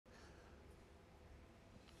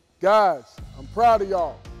Guys, I'm proud of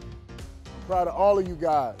y'all. I'm proud of all of you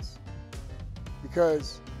guys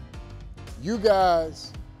because you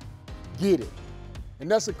guys get it.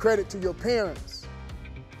 And that's a credit to your parents.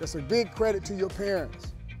 That's a big credit to your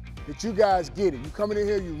parents that you guys get it. You coming in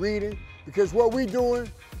here, you reading, because what we doing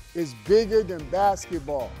is bigger than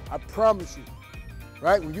basketball. I promise you,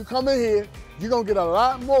 right? When you come in here, you're gonna get a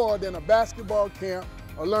lot more than a basketball camp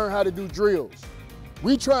or learn how to do drills.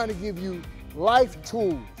 We trying to give you life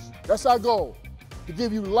tools. That's our goal, to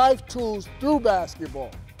give you life tools through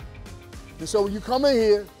basketball. And so when you come in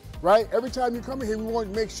here, right, every time you come in here, we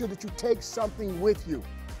want to make sure that you take something with you.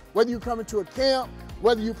 Whether you come into a camp,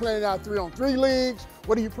 whether you're playing our 3-on-3 leagues,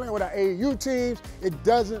 whether you're playing with our AAU teams, it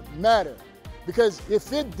doesn't matter. Because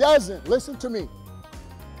if it doesn't, listen to me,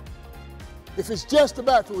 if it was just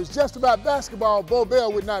about basketball, Bo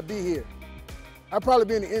Bell would not be here. I'd probably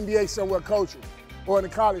be in the NBA somewhere coaching or in the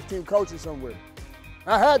college team coaching somewhere.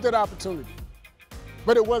 I had that opportunity,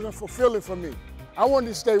 but it wasn't fulfilling for me. I wanted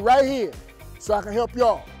to stay right here so I can help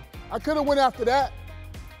y'all. I could have went after that.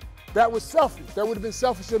 That was selfish. That would have been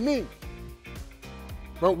selfish of me.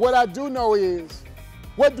 But what I do know is,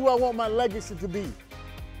 what do I want my legacy to be?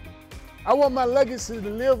 I want my legacy to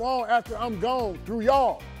live on after I'm gone through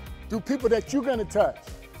y'all, through people that you're gonna touch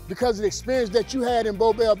because of the experience that you had in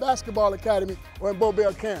Bo Bell Basketball Academy or in Bo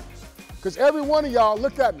Bell camps. Because every one of y'all,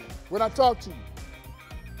 look at me when I talk to you.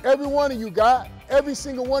 Every one of you guys, every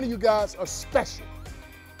single one of you guys are special.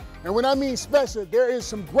 And when I mean special, there is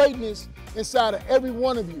some greatness inside of every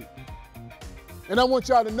one of you. And I want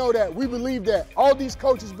y'all to know that. We believe that. All these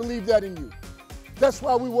coaches believe that in you. That's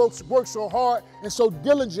why we work so hard and so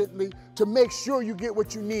diligently to make sure you get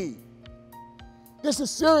what you need. This is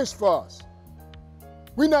serious for us.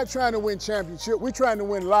 We're not trying to win championship. We're trying to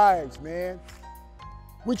win lives, man.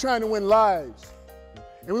 We're trying to win lives.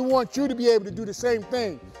 And we want you to be able to do the same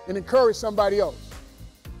thing and encourage somebody else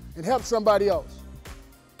and help somebody else.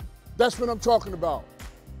 That's what I'm talking about.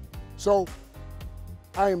 So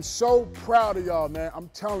I am so proud of y'all, man. I'm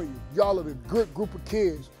telling you, y'all are a good group of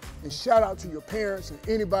kids. And shout out to your parents and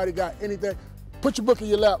anybody got anything. Put your book in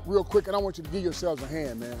your lap real quick and I want you to give yourselves a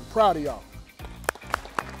hand, man. I'm proud of y'all.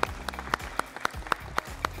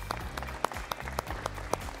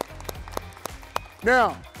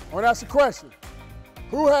 Now, I want to ask a question.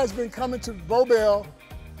 Who has been coming to Bo Bell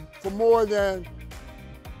for more than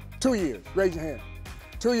 2 years? Raise your hand.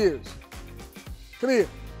 2 years. Come here.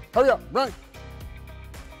 Hurry up. Run.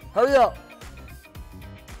 Hurry up.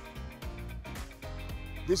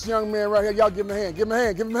 This young man right here, y'all give him a hand. Give him a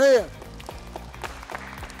hand. Give him a hand.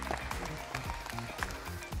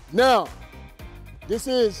 Now, this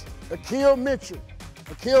is Akil Mitchell.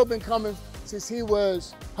 Akil been coming since he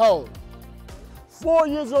was how old? 4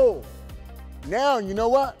 years old. Now, you know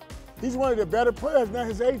what? He's one of the better players now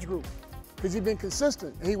his age group because he's been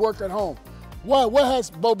consistent and he worked at home. What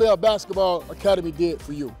has Bo Bell Basketball Academy did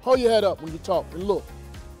for you? Hold your head up when you talk and look.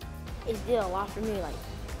 It did a lot for me. Like,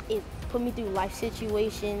 it put me through life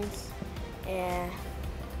situations and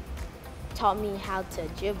taught me how to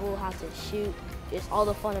dribble, how to shoot, just all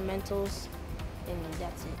the fundamentals, and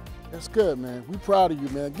that's it. That's good, man. We proud of you,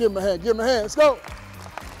 man. Give him a hand. Give him a hand. Let's go.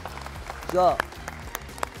 Good job.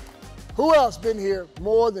 Who else been here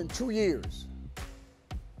more than 2 years?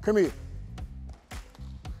 Come here.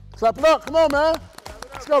 Clap it up. Come on, man.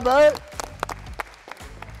 Let's go, babe.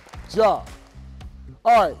 Good job.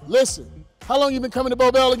 All right, listen. How long you been coming to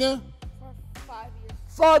Bo Bell again? For 5 years.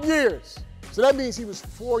 5 years. So that means he was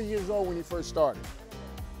 4 years old when he first started.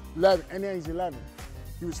 11, and then he's 11.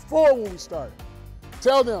 He was 4 when we started.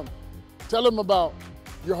 Tell them about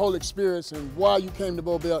your whole experience and why you came to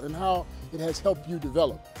Bo Bell and how it has helped you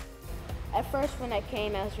develop. At first, when I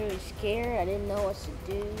came, I was really scared. I didn't know what to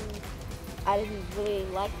do. I didn't really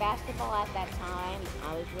like basketball at that time.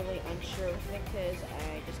 I was really unsure of it because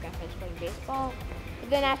I just got finished playing baseball. But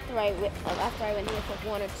then after I went here for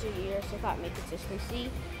 1 or 2 years, it taught me consistency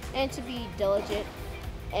and to be diligent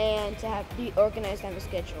and to be organized and have a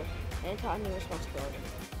schedule. And it taught me responsibility.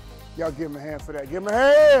 Y'all give him a hand for that. Give him a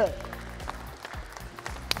hand.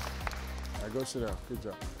 All right, go sit down. Good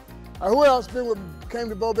job. All right, who else came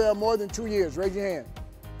to Bo Bell more than 2 years? Raise your hand.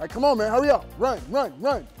 All right, come on, man. Hurry up. Run, run,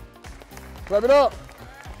 run. Clap it up.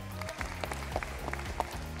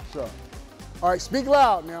 Sure. All right, speak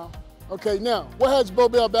loud now. Okay, now, what has Bo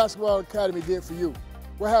Bell Basketball Academy did for you?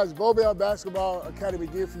 What has Bo Bell Basketball Academy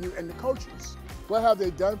did for you and the coaches? What have they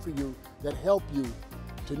done for you that help you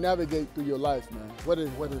to navigate through your life, man?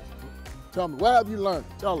 Tell me, what have you learned?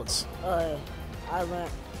 Tell us. I learned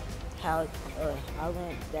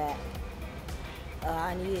that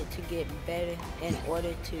I needed to get better in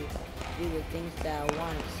order to do the things that I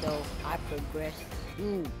wanted, so I progressed.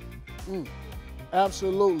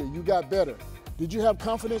 Absolutely, you got better. Did you have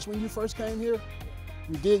confidence when you first came here?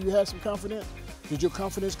 You did, you had some confidence? Did your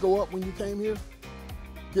confidence go up when you came here?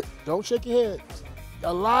 Don't shake your head.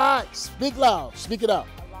 A lot, speak loud, speak it out.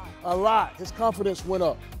 A lot, his confidence went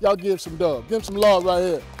up. Y'all give some dub, give him some love right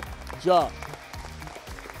here. Good job.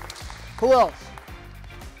 Who else?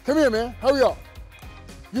 Come here, man, hurry up.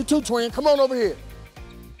 You too, twin, come on over here.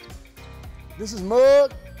 This is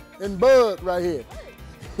Mud and Bud right here.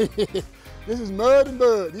 This is Mud and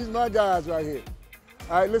Bud. These are my guys right here.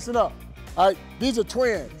 All right, listen up. All right, these are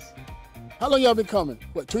twins. How long y'all been coming?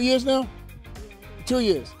 What, 2 years now? 2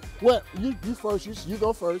 years. What, you first, you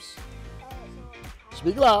go first.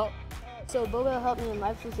 Speak loud. So Boga helped me in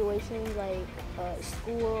life situations like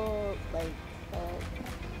school, like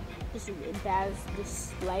just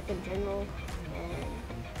life in general. And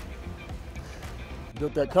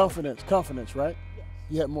built that confidence, right? Yes.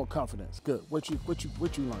 You had more confidence. Good. What you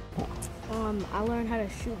learned? I learned how to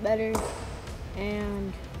shoot better,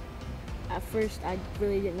 and at first I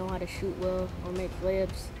really didn't know how to shoot well or make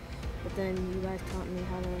layups, but then you guys taught me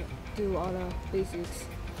how to do all the basics.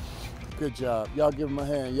 Good job. Y'all give him a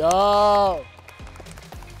hand. Y'all.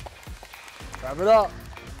 Wrap it up.